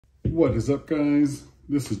What is up, guys?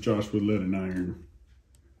 This is Josh with Lead and Iron.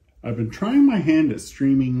 I've been trying my hand at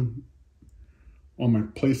streaming on my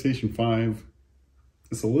PlayStation 5.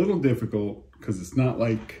 It's a little difficult because it's not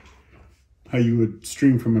like how you would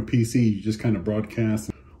stream from a PC. You just kind of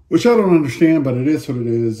broadcast, which I don't understand, but it is what it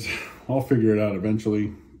is. I'll figure it out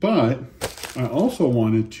eventually. But I also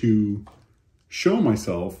wanted to show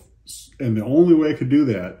myself, and the only way I could do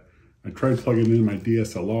that, I tried plugging in my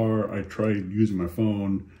DSLR, I tried using my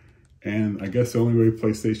phone, and I guess the only way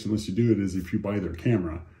PlayStation lets you do it is if you buy their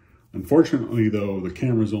camera. Unfortunately, though, the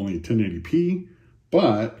camera is only 1080p,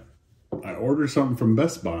 but I ordered something from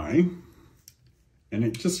Best Buy, and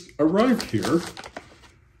it just arrived here.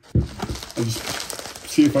 I'll just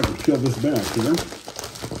see if I can peel this back here.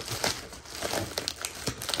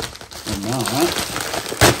 Or not.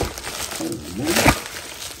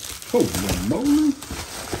 Holy moly.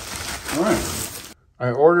 All right. I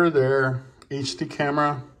ordered their HD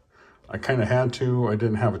camera. I kind of had to. I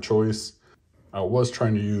didn't have a choice. I was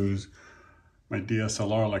trying to use my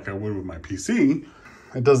DSLR like I would with my PC.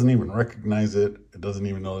 It doesn't even recognize it. It doesn't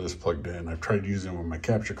even know that it's plugged in. I've tried using it with my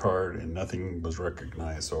capture card and nothing was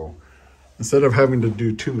recognized. So instead of having to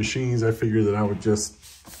do two machines, I figured that I would just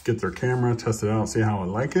get their camera, test it out, see how I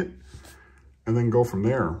like it, and then go from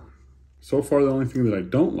there. So far, the only thing that I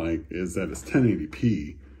don't like is that it's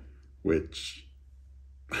 1080p, which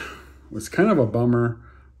was kind of a bummer.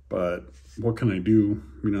 But what can I do?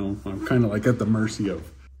 You know, I'm kind of like at the mercy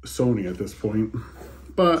of Sony at this point.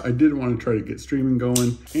 But I did want to try to get streaming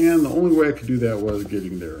going. And the only way I could do that was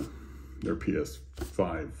getting their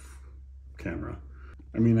PS5 camera.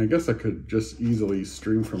 I mean, I guess I could just easily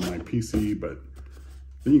stream from my PC, but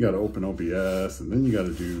then you got to open OBS and then you got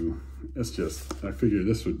to do, it's just, I figured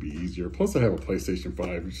this would be easier. Plus I have a PlayStation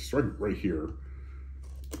 5, it's just right here.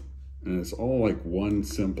 And it's all like one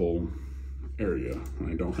simple area.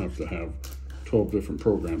 I don't have to have 12 different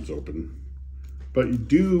programs open. But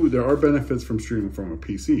there are benefits from streaming from a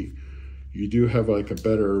PC. You do have like a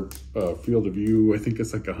better field of view. I think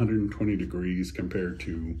it's like 120 degrees compared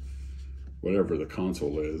to whatever the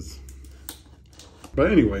console is.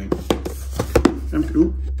 But anyway,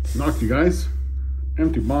 empty, knocked you guys.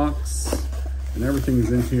 Empty box, and everything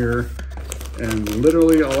is in here. And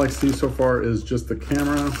literally all I see so far is just the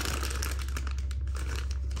camera.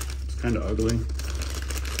 Kind of ugly.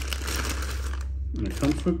 And it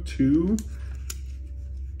comes with two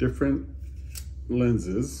different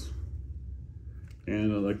lenses,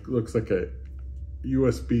 and it looks like a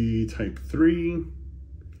USB type 3.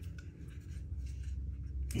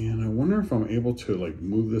 And I wonder if I'm able to like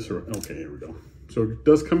move this or okay, here we go. So it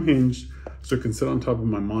does come hinged, so it can sit on top of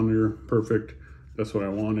my monitor. Perfect. That's what I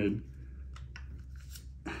wanted.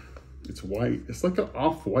 It's white. It's like an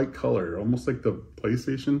off-white color, almost like the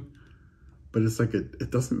PlayStation. But it's like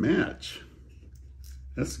it doesn't match.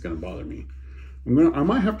 That's gonna bother me. I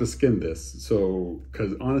might have to skin this. So,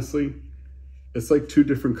 cause honestly, it's like two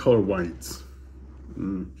different color whites.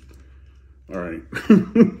 All right.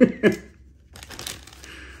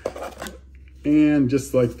 And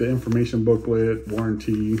just like the information booklet,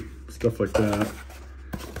 warranty, stuff like that.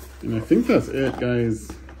 And I think that's it,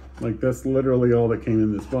 guys. Like that's literally all that came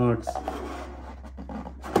in this box.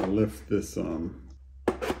 I'll lift this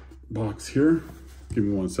box here. Give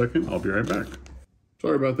me 1 second. I'll be right back.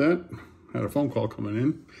 Sorry about that. Had a phone call coming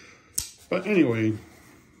in. But anyway,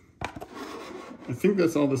 I think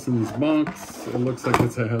that's all that's in this box. It looks like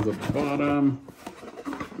it has a bottom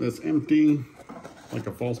that's empty, like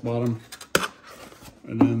a false bottom.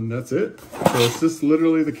 And then that's it. So it's just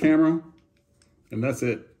literally the camera, and that's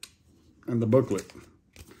it. And the booklet.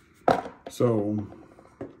 So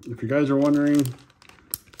if you guys are wondering,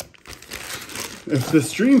 if the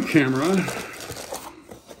stream camera,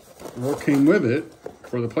 what came with it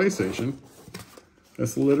for the PlayStation,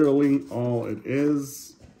 that's literally all it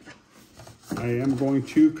is. I am going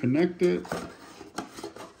to connect it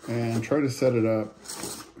and try to set it up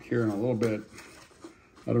here in a little bit.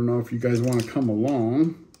 I don't know if you guys want to come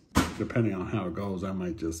along. Depending on how it goes, I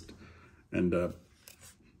might just end up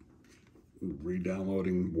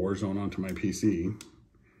re-downloading Warzone onto my PC.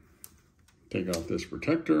 Take off this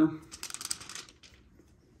protector.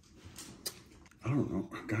 I don't know,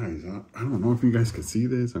 guys, I don't know if you guys can see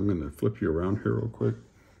this. I'm gonna flip you around here real quick.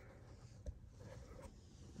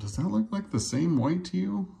 Does that look like the same white to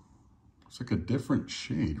you? It's like a different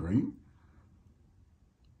shade, right?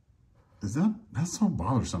 That's so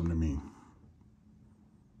bothersome to me.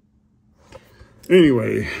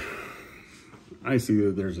 Anyway, I see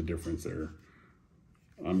that there's a difference there.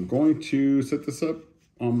 I'm going to set this up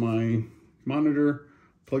on my monitor,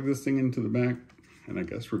 plug this thing into the back, and I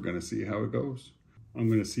guess we're gonna see how it goes. I'm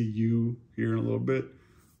going to see you here in a little bit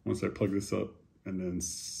once I plug this up and then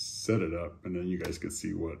set it up, and then you guys can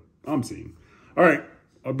see what I'm seeing. All right,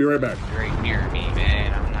 I'll be right back. Right near me,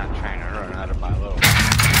 man. I'm not trying to run out of my little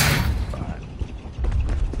spot.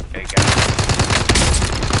 Okay, guys.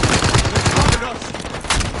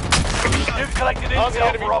 You've collected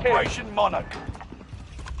intel for Operation Monarch.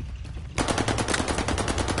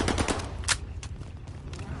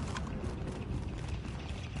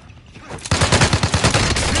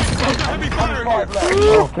 Heavy fire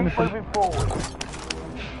here. Keep moving forward.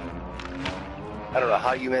 I don't know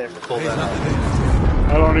how you managed to pull that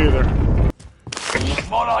out. I don't either.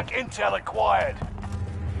 Monarch intel acquired.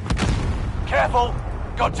 Careful!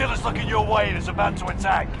 Godzilla's looking your way and is about to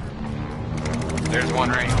attack. There's one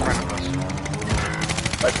right in front of us.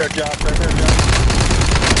 Right there, John. Right there, John.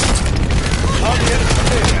 On the enemy.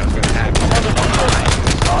 That's gonna happen.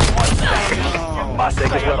 Last one standing. You must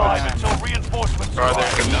stay alive until reinforcements Or arrive.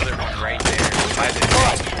 there's another one right there. By the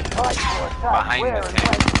tank. Behind the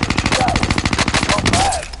tank. Not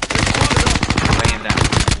bad. Laying down.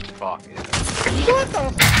 Fuck it.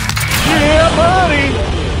 Yeah, buddy!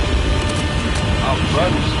 Oh,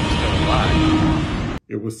 brother's still alive.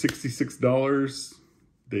 It was $66.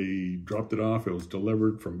 They dropped it off. It was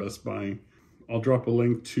delivered from Best Buy. I'll drop a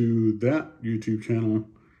link to that YouTube channel.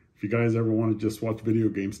 If you guys ever want to just watch video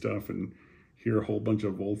game stuff and hear a whole bunch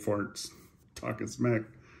of old farts talking smack,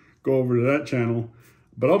 go over to that channel.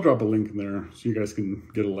 But I'll drop a link in there so you guys can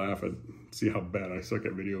get a laugh and see how bad I suck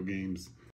at video games.